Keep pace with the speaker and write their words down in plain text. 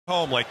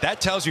home, like that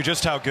tells you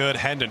just how good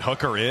Hendon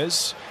Hooker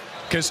is,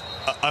 because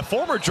a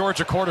former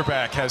Georgia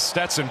quarterback has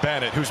Stetson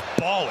Bennett, who's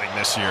balling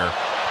this year,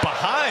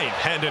 behind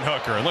Hendon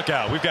Hooker. And look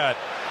out, we've got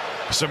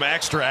some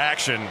extra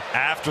action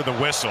after the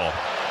whistle.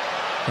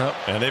 Yep.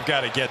 And they've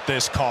got to get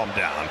this calmed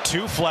down.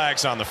 2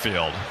 flags on the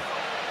field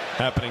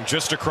happening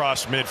just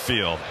across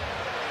midfield.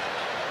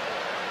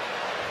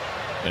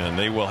 And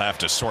they will have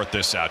to sort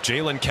this out.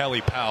 Jalen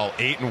Kelly Powell,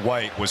 Aiton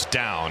White was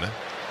down.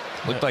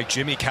 Looked like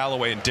Jimmy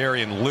Callaway and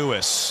Darian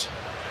Lewis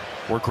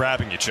were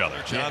grabbing each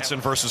other. Johnson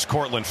versus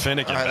Cortland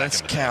Finnegan. All right,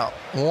 let's count.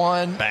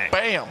 1, bang.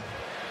 Bam.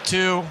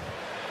 2,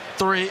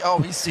 3. Oh,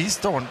 he's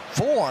throwing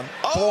full on.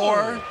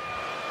 4.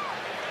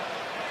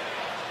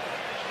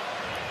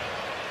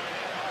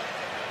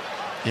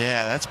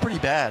 Yeah, that's pretty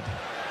bad.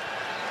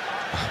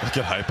 Look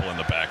at Heupel in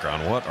the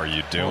background. What are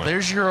you doing? Well,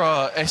 there's your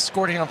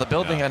escorting out the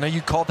building. Yeah. I know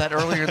you called that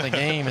earlier in the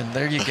game, and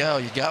there you go.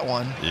 You got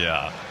one.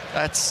 Yeah.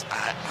 That's,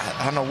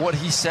 I don't know what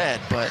he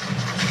said, but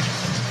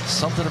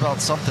something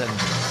about something.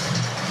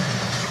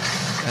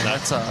 And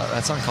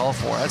that's uncalled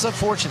for. That's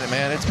unfortunate,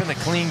 man. It's been a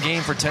clean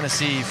game for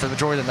Tennessee for the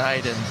majority of the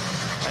night. And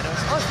I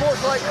know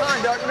unsportsmanlike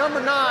conduct,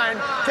 number 9,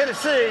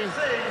 Tennessee.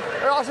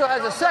 It also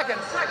has a second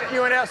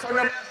UNS on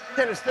number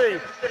Tennessee.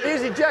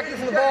 He's ejected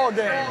from the ball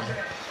game.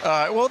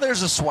 Well,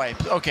 there's a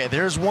swipe. Okay,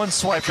 there's one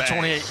swipe for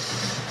 28.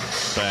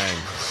 Bang.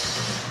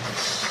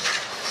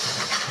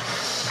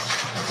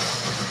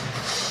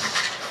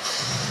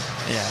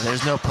 Yeah,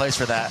 there's no place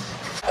for that.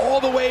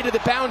 All the way to the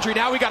boundary.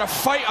 Now we got a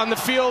fight on the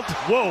field.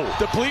 Whoa.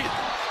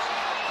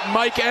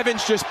 Mike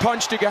Evans just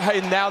punched a guy,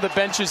 and now the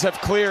benches have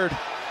cleared.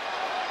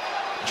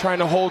 Trying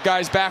to hold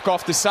guys back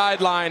off the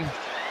sideline.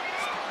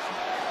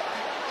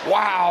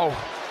 Wow.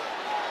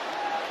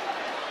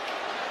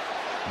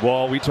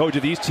 Well, we told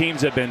you these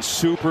teams have been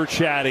super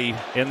chatty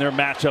in their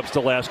matchups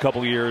the last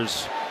couple of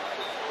years.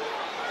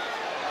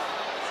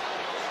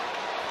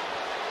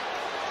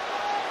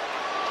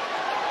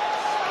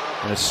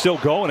 And it's still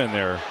going in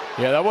there.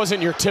 Yeah, that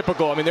wasn't your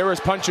typical. I mean, there was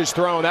punches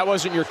thrown. That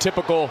wasn't your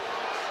typical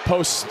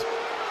post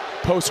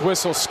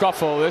whistle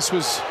scuffle. This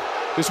was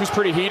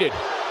pretty heated.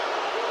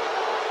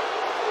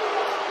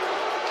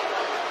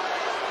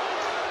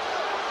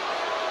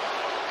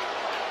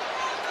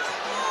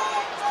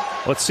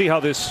 Let's see how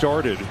this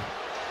started.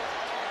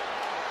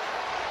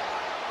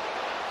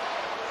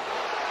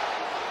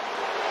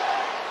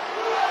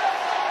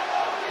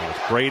 It's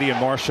Brady and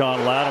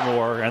Marshawn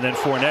Lattimore, and then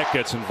Fournette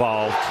gets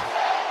involved.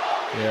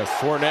 Yeah,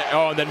 Fournette.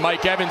 Oh, and then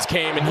Mike Evans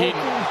came, and he.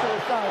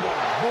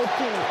 Both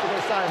teams to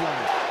their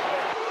sideline.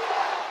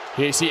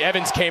 You see,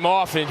 Evans came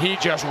off, and he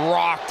just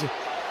rocked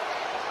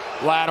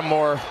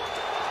Lattimore.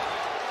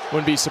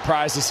 Wouldn't be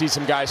surprised to see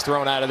some guys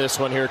thrown out of this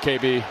one here,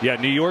 KB. Yeah,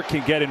 New York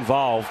can get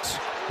involved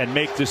and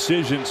make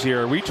decisions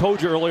here. We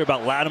told you earlier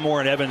about Lattimore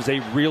and Evans. They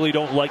really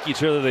don't like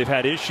each other. They've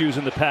had issues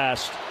in the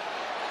past.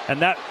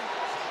 And that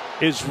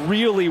is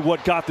really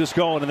what got this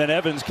going. And then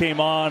Evans came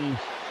on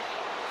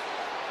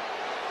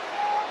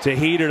to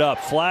heat it up.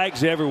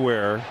 Flags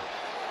everywhere.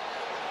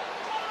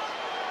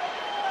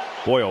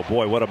 Boy, oh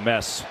boy, what a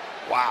mess.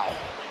 Wow.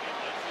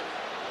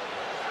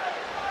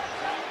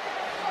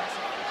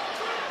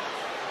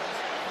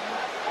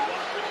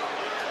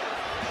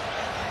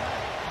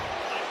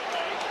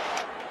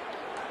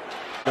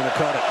 Going to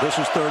cut it. This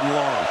is 3rd and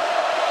long.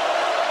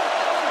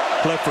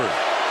 Clifford,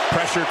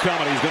 pressure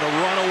coming. He's going to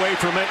run away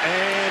from it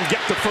and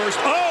get the first.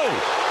 Oh,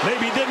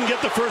 maybe he didn't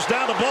get the first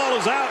down. The ball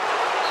is out,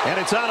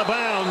 and it's out of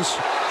bounds,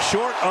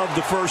 short of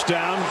the first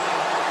down.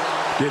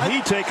 Did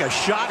he take a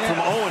shot from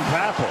Owen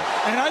Pappoe?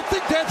 And I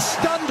think that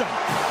stunned him.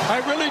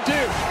 I really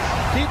do.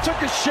 He took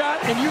a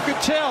shot, and you could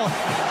tell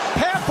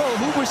Pappoe,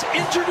 who was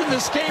injured in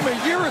this game a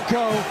year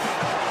ago,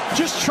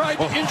 just tried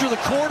to injure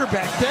the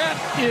quarterback. That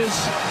is,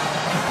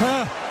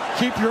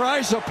 keep your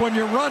eyes up when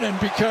you're running,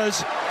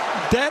 because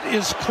that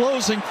is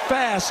closing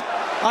fast.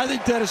 I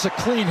think that is a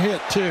clean hit,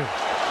 too.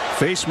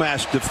 Face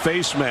mask to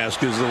face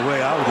mask is the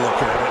way I would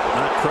look at it,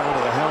 not crown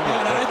of the helmet.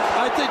 And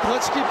I think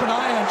let's keep an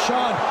eye on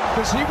Sean,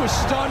 because he was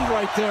stunned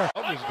right there.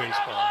 That was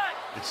baseball.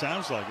 It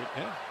sounds like it.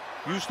 Yeah.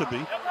 Used to be.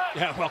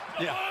 Yeah, well,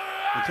 yeah.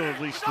 Until at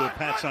least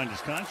Pat signed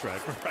his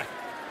contract. Right.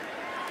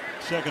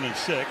 2nd and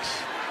 6.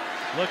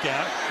 Look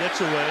out.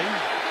 Gets away.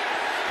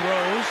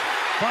 Throws.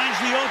 Finds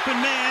the open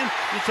man.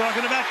 You're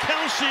talking about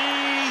Kelce.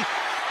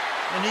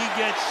 And he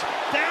gets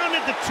down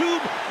at the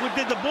tube.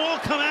 Did the ball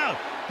come out?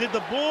 Did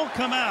the ball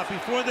come out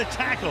before the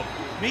tackle?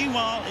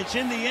 Meanwhile, it's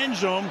in the end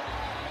zone,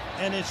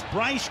 and it's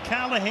Bryce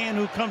Callahan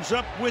who comes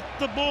up with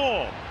the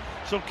ball.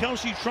 So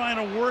Kelce trying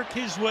to work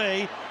his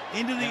way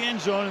into the end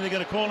zone, and they're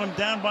going to call him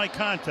down by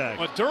contact.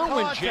 But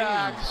Derwin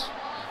James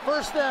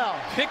First down.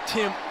 Picked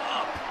him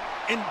up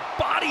and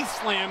body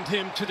slammed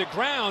him to the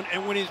ground,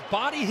 and when his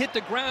body hit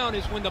the ground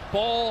is when the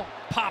ball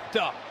popped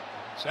up.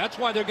 So that's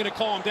why they're going to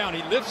call him down.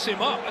 He lifts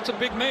him up. That's a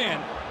big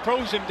man.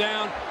 Throws him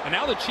down, and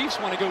now the Chiefs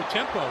want to go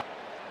tempo.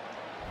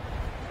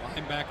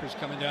 Linebackers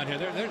coming down here.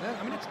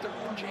 I mean, it's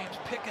Derwin James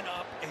picking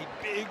up a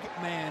big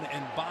man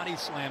and body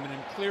slamming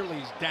him. Clearly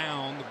he's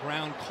down. The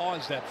ground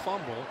caused that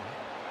fumble.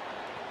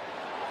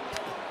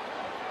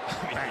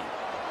 I mean,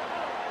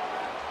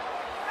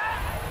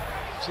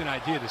 Gives you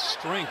an idea of the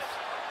strength.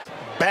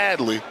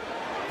 Badly,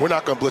 we're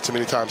not going to blitz him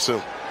anytime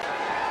soon.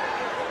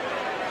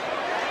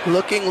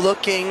 Looking.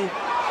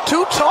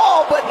 Too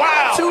tall, but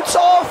wow. Too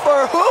tall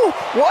for who?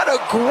 What a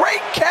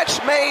great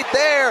catch made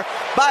there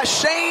by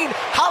Shane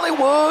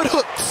Hollywood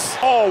Hooks.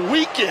 All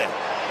weekend.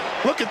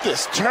 Look at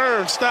this.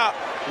 Turn, stop.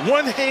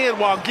 One hand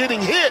while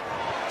getting hit.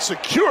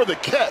 Secure the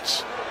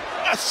catch.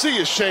 I see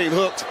you, Shane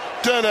Hooks.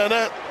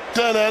 Da-da-da,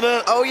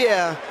 da-da-da. Oh,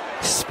 yeah.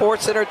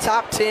 SportsCenter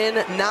top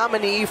 10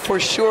 nominee for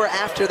sure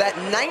after that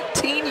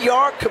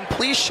 19-yard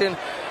completion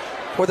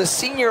for the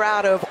senior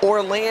out of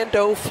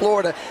Orlando,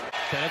 Florida.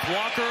 Kenneth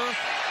Walker,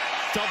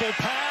 double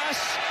pass.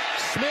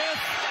 Smith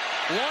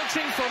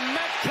launching for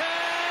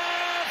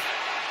Metcalf.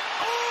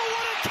 Oh,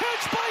 what a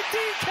catch by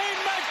DK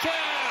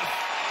Metcalf!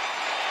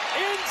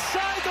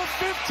 Inside the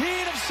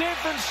 15 of San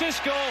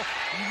Francisco,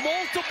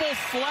 multiple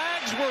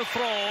flags were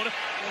thrown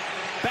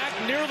back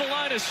near the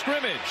line of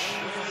scrimmage.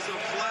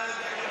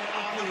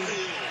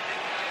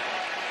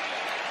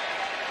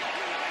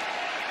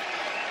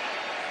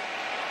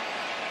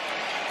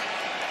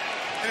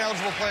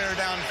 Ineligible player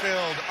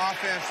downfield.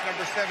 Offense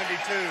number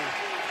 72.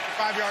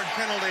 5-yard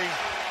penalty.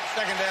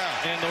 Second down.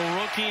 And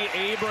the rookie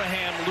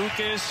Abraham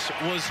Lucas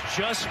was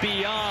just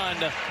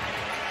beyond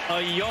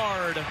a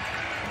yard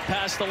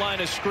past the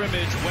line of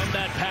scrimmage when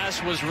that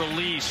pass was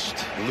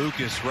released.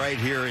 Lucas right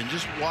here, and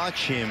just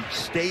watch him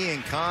stay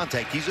in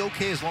contact. He's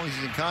okay as long as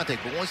he's in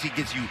contact, but once he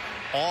gets you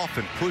off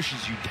and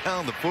pushes you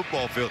down the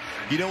football field,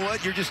 you know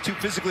what? You're just too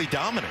physically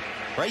dominant,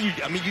 right? You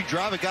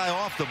drive a guy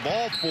off the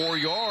ball 4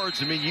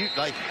 yards. I mean,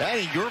 that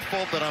ain't your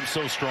fault that I'm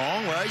so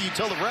strong, right? You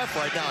tell the ref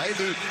right now, hey,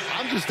 dude,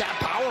 I'm just that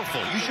powerful.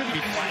 You shouldn't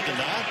be flagging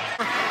that.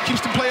 Keeps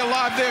the play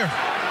alive there.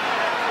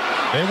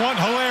 They want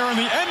Hilaire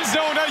in the end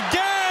zone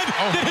again.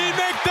 Oh. Did he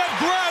make that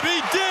grab? He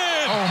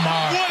did. Oh,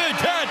 my. What a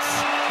catch.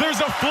 There's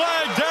a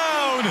flag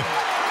down.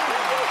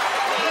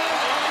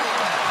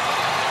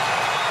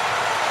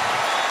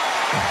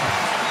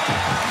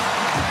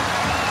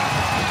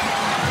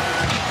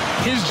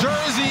 His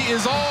jersey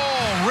is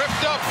all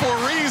ripped up for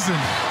a reason.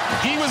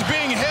 He was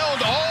being held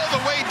all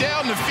the way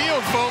down the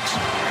field, folks,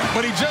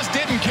 but he just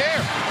didn't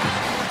care.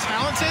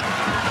 Talented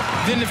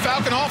than the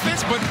Falcon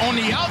offense, but on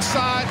the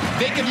outside,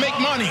 they can make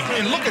money.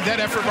 And look at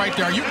that effort right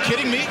there. Are you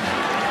kidding me?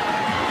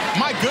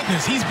 My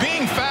goodness, he's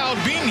being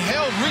fouled, being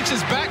held,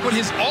 reaches back with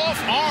his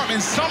off arm, and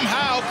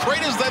somehow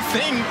cradles that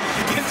thing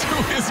into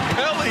his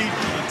belly.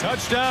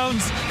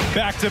 Touchdowns,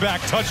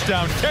 back-to-back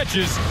touchdown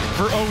catches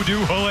for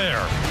Odou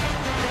Hilaire.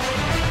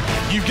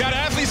 You've got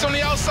athletes on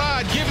the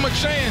outside. Give them a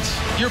chance.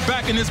 You're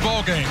back in this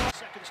ball game.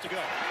 Seconds to go.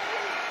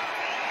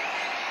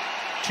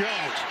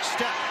 Jones,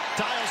 step,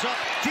 dials up,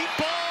 deep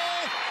ball.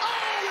 Oh,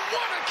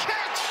 what a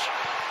catch!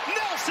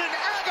 Nelson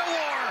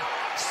Agholor,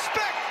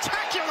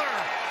 spectacular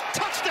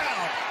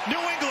touchdown,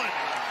 New England.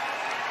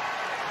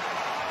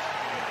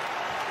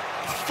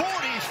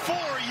 44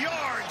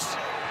 yards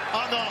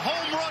on the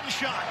home run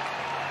shot.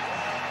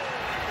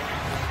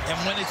 And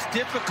when it's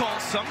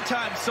difficult,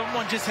 sometimes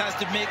someone just has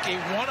to make a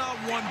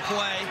one-on-one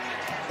play.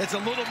 It's a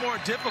little more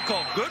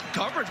difficult. Good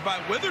coverage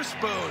by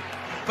Witherspoon.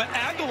 But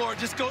Agholor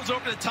just goes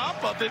over the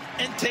top of him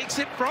and takes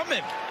it from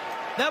him.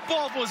 That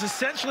ball was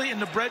essentially in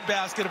the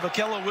breadbasket of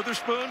Ahkello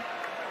Witherspoon.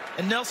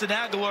 And Nelson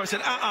Agholor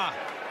said,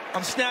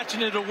 I'm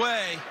snatching it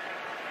away.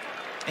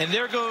 And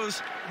there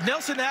goes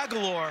Nelson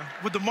Agholor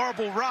with the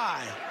marble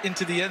rye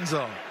into the end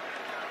zone.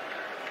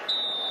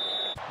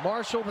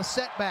 Marshall the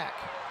setback.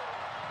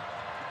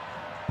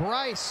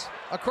 Bryce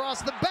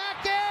across the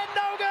back end,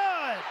 no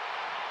good.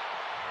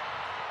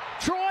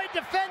 Troy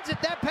defends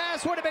it. That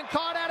pass would have been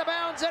caught out of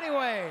bounds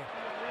anyway.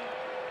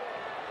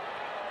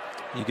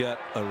 You got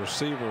a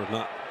receiver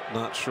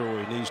not sure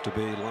where he needs to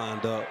be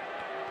lined up.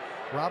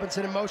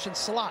 Robinson in motion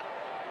slot.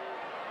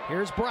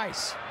 Here's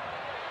Bryce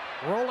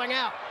rolling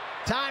out.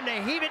 Time to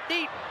heave it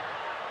deep.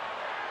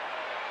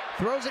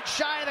 Throws it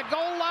shy of the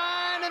goal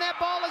line, and that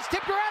ball is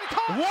tipped around and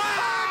caught.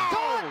 Wow!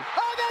 Caught.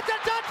 Oh, that's a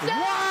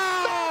touchdown!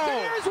 Wow!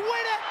 Mountaineers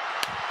win it!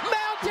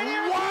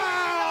 Mountaineers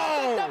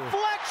win it!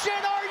 Deflection,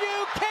 are you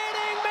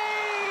kidding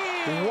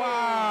me?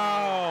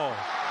 Wow!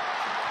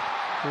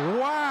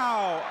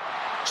 Wow!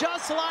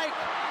 Just like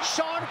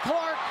Sean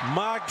Clark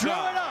drew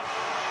it up.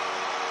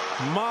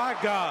 My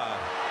God.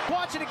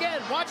 Watch it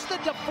again. Watch the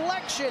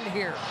deflection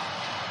here.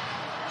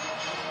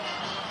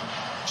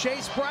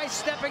 Chase Bryce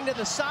stepping to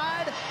the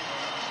side.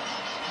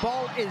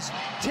 Ball is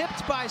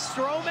tipped by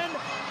Stroman.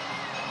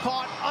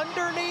 Caught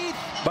underneath.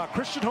 By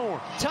Christian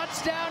Horn.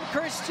 Touchdown,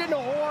 Christian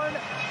Horn.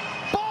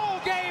 Ball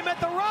game at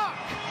the Rock.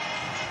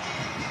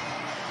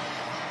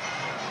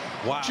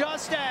 Wow.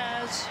 Just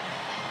as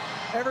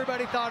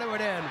everybody thought it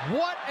would end.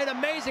 What an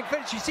amazing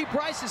finish. You see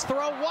Bryce's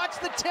throw. Watch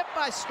the tip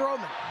by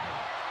Stroman.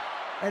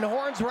 And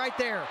Horn's right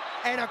there.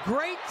 And a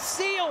great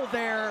seal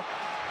there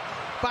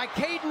by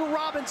Caden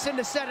Robinson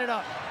to set it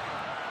up.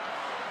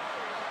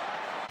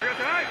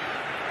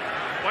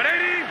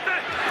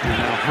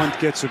 Now Hunt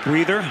gets a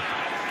breather.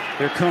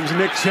 Here comes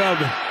Nick Chubb.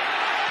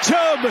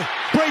 Chubb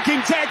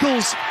breaking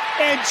tackles,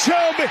 and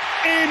Chubb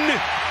in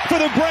for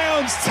the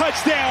Browns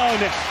touchdown.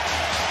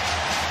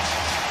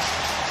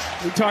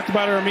 We talked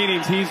about in our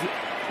meetings. He's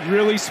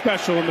really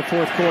special in the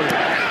fourth quarter.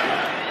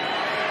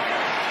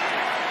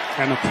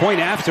 And the point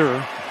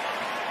after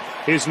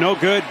is no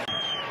good.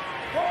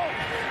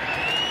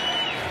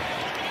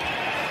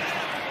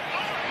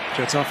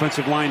 Jets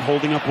offensive line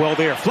holding up well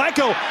there.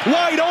 Flacco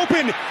wide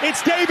open.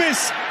 It's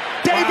Davis.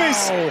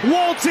 Davis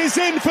waltzes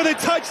in for the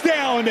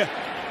touchdown.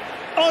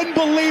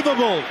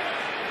 Unbelievable.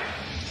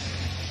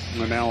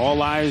 And now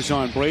all eyes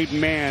on Braden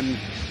Mann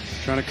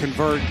trying to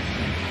convert.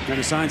 And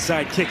his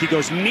onside kick. He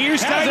goes near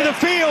side of the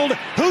field.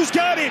 Who's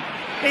got it?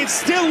 It's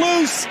still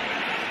loose.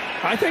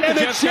 I think the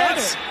Jets got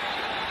it.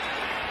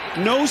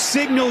 No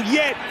signal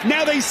yet.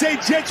 Now they say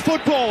Jets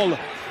football.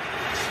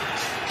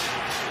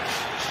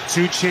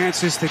 2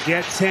 chances to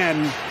get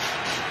 10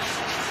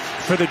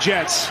 for the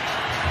Jets.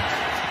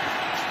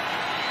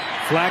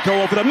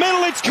 Flacco over the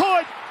middle. It's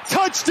caught.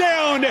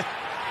 Touchdown.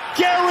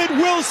 Garrett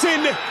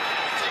Wilson.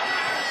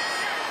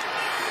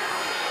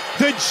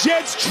 The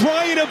Jets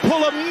trying to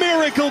pull a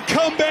miracle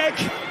comeback.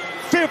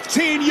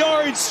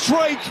 15-yard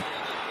strike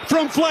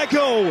from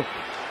Flacco.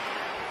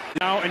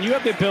 Now, and you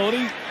have the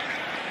ability.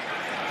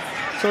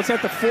 So it's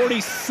at the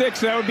 46.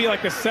 That would be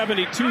like a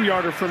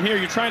 72-yarder from here.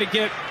 You're trying to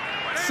get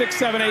 6,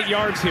 7, 8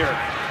 yards here.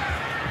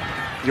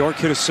 York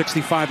hit a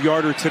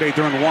 65-yarder today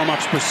during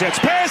warm-ups. Brissett's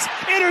pass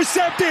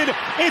intercepted.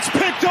 It's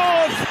picked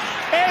off.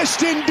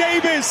 Ashton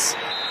Davis.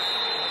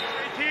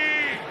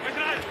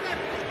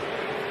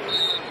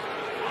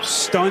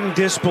 Stunned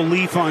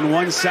disbelief on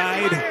one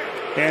side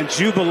and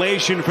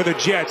jubilation for the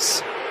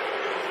Jets.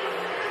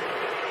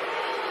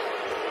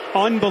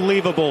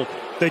 Unbelievable.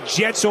 The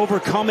Jets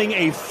overcoming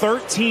a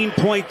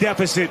 13-point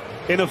deficit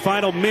in the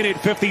final minute,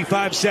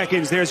 55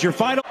 seconds. There's your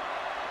final.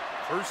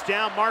 First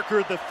down marker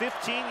at the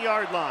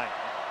 15-yard line.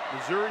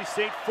 Missouri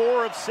State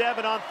 4 of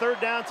 7 on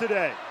third down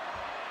today.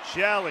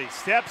 Shelley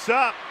steps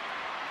up,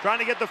 trying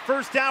to get the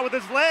first down with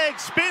his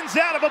legs, spins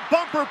out of a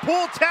bumper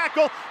pull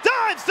tackle,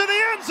 dives to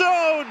the end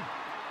zone.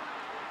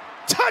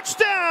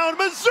 Touchdown,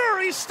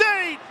 Missouri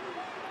State!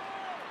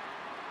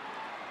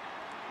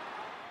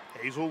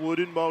 Hazelwood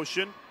in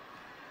motion.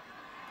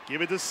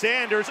 Give it to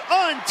Sanders,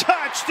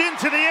 untouched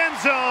into the end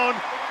zone.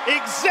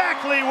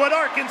 Exactly what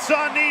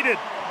Arkansas needed.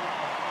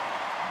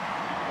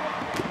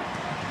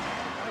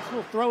 Nice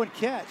little throw and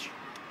catch.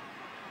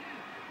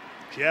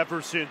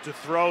 Jefferson to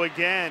throw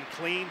again.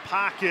 Clean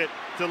pocket.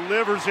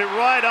 Delivers it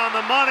right on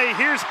the money.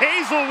 Here's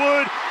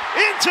Hazelwood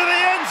into the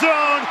end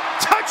zone.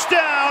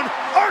 Touchdown,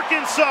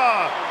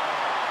 Arkansas!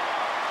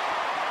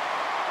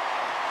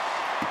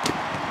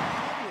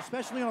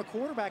 Especially on a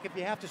quarterback if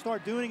you have to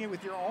start doing it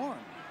with your arm.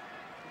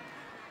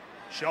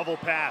 Shovel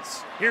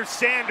pass. Here's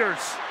Sanders.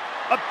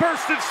 A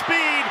burst of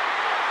speed.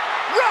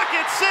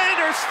 Rocket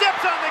Sanders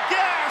steps on the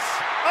gas.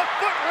 A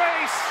foot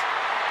race.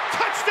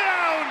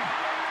 Touchdown.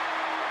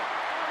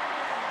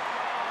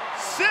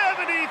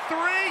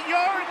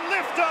 73-yard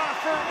liftoff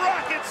for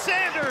Rocket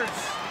Sanders.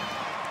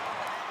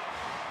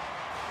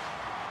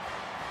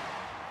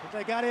 But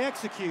they got to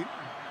execute.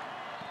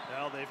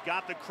 Well, they've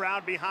got the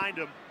crowd behind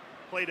them.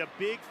 Played a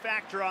big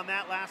factor on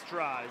that last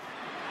drive.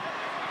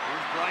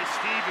 Here's Bryce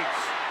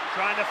Stevens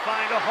trying to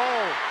find a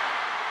hole.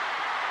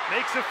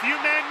 Makes a few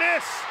men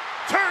miss.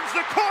 Turns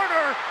the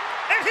corner,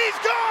 and he's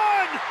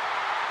gone!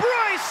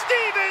 Bryce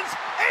Stevens,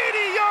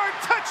 80-yard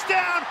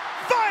touchdown,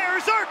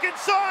 fires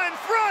Arkansas in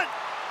front.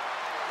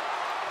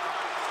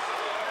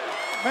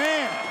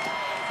 Man.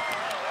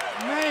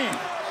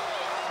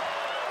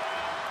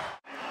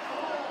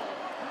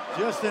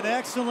 Just an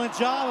excellent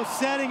job of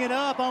setting it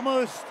up,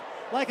 almost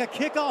like a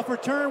kickoff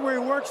return where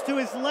he works to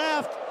his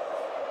left,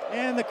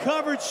 and the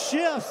coverage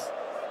shifts.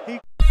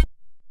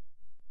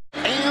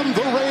 And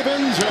the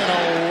Ravens, and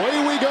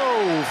away we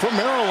go from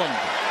Maryland.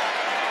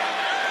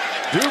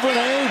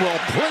 Duvernay will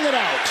bring it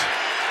out.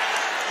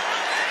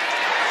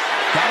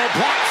 Got a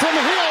block from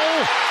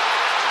Hill.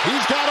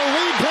 He's got a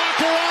lead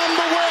blocker on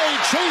the way,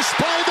 chased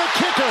by the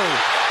kicker.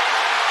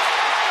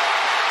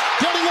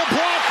 Getting a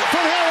block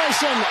from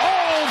Harrison.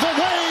 All the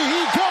way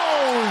he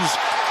goes.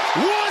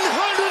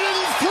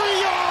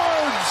 103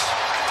 yards.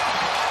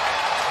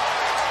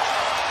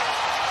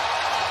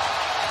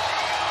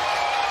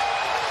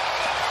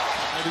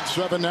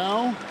 Seven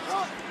now.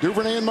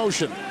 Duvernay in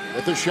motion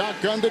with the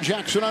shotgun to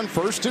Jackson on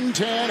 1st and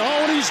 10. Oh,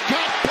 and he's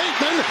got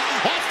Bateman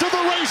after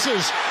the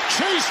races.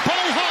 Chased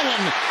by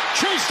Holland.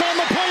 Chased on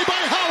the play by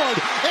Howard.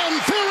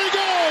 And there he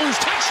goes.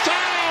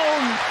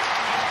 Touchdown.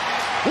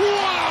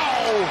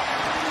 Wow.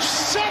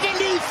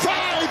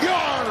 75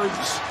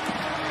 yards.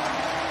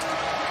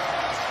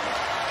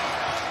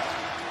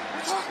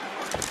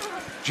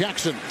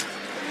 Jackson.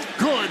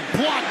 Good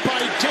block by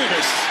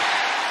Davis.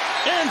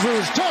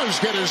 Andrews does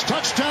get his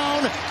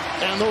touchdown,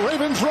 and the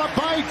Ravens are up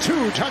by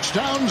 2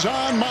 touchdowns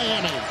on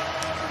Miami.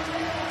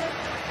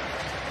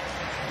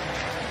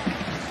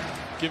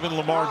 Giving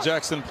Lamar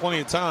Jackson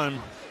plenty of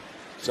time.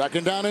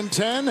 2nd down and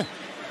 10.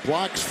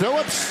 Blocks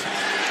Phillips.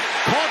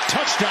 Caught,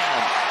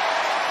 touchdown.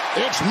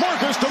 It's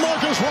Marcus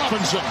DeMarcus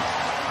Robinson.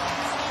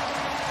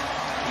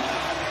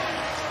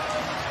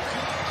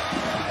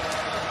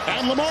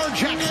 And Lamar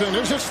Jackson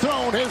has just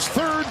thrown his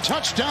third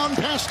touchdown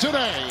pass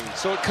today.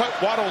 So it cut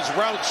Waddle's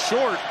route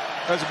short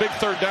as a big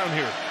third down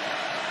here.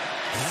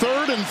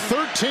 3rd and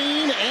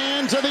 13,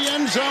 and to the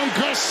end zone.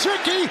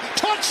 Gesicki,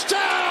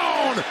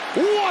 touchdown!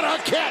 What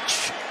a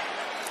catch!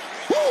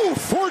 Woo,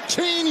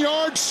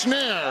 14-yard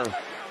snare.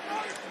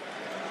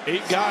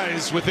 8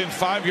 guys within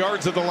 5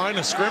 yards of the line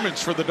of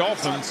scrimmage for the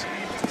Dolphins.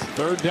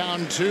 3rd down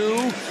 2.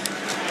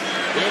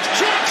 It's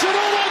Jackson.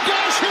 Oh my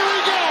gosh, here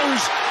he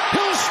goes.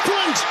 He'll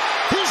sprint.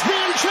 He's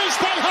being chased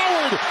by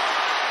Howard.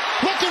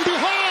 Looking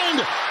behind.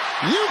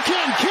 You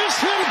can kiss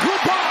him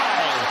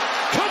goodbye.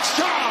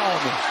 Touchdown.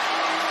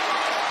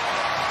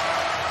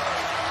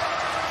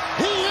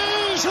 He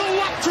is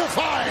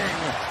electrifying.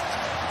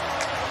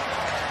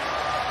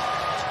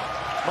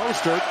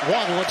 Mostert,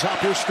 Waddle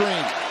atop your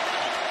screen.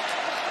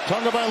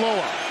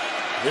 Tagovailoa.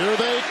 Here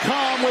they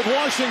come with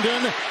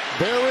Washington.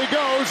 There he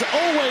goes.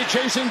 Owe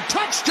chasing.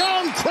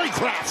 Touchdown,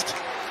 Craycraft.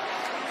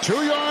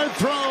 2-yard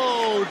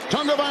throw.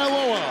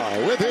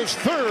 Tagovailoa with his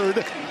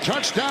 3rd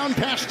touchdown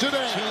pass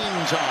today.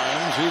 10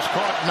 times. He's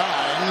caught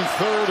 9.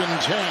 3rd and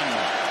 10.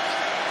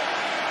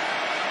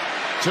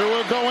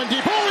 Tua going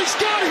deep. Oh, he's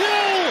got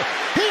Hill.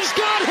 He's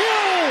got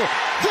Hill.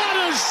 That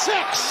is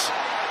 6.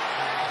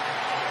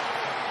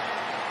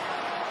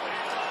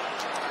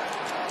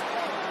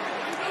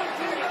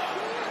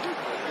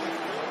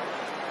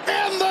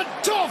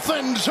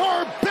 Dolphins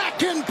are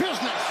back in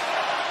business.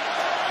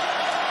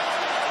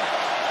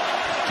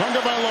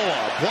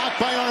 Tagovailoa blocked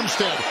by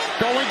Armstead.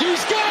 Going,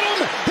 he's got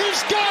him!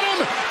 He's got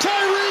him!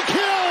 Tyreek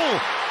Hill!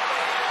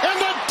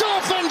 And the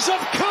Dolphins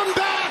have come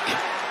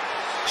back!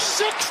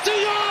 60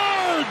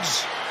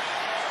 yards!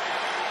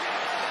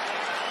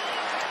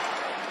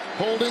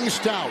 Holding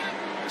Stout.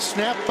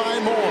 Snap by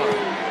Moore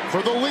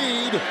for the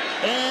lead.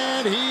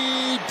 And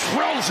he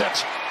drills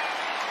it.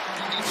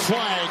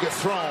 Flag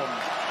thrown.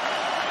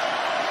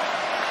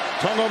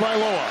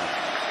 Tagovailoa.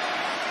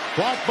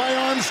 Blocked by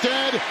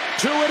Armstead.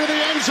 2 into the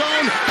end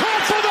zone.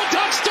 Caught for the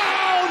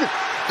touchdown!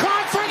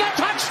 Caught for the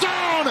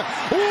touchdown!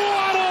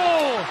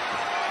 Waddle!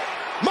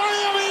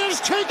 Miami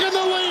has taken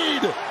the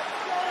lead.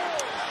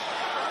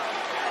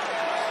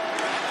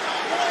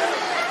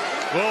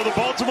 Well, the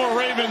Baltimore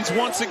Ravens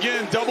once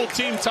again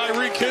double-team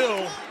Tyreek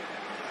Hill.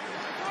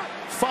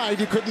 5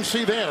 you couldn't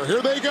see there.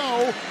 Here they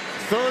go.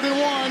 3rd and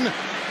 1.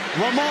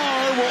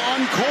 Lamar will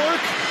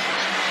uncork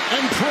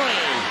and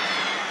pray.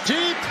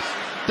 Deep,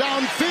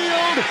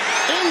 downfield,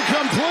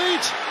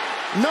 incomplete,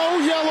 no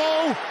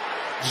yellow,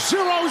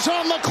 zeros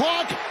on the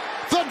clock.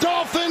 The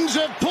Dolphins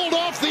have pulled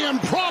off the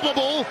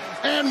improbable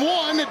and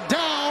won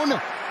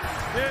down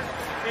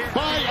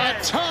by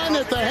a ton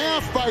at the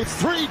half by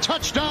 3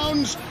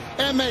 touchdowns,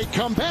 and they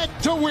come back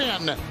to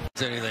win.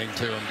 Anything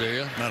to him, do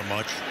you? Not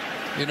much.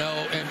 You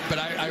know, but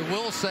I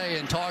will say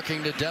in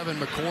talking to Devin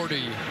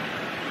McCourty,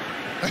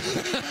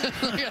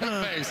 look at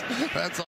his face. That's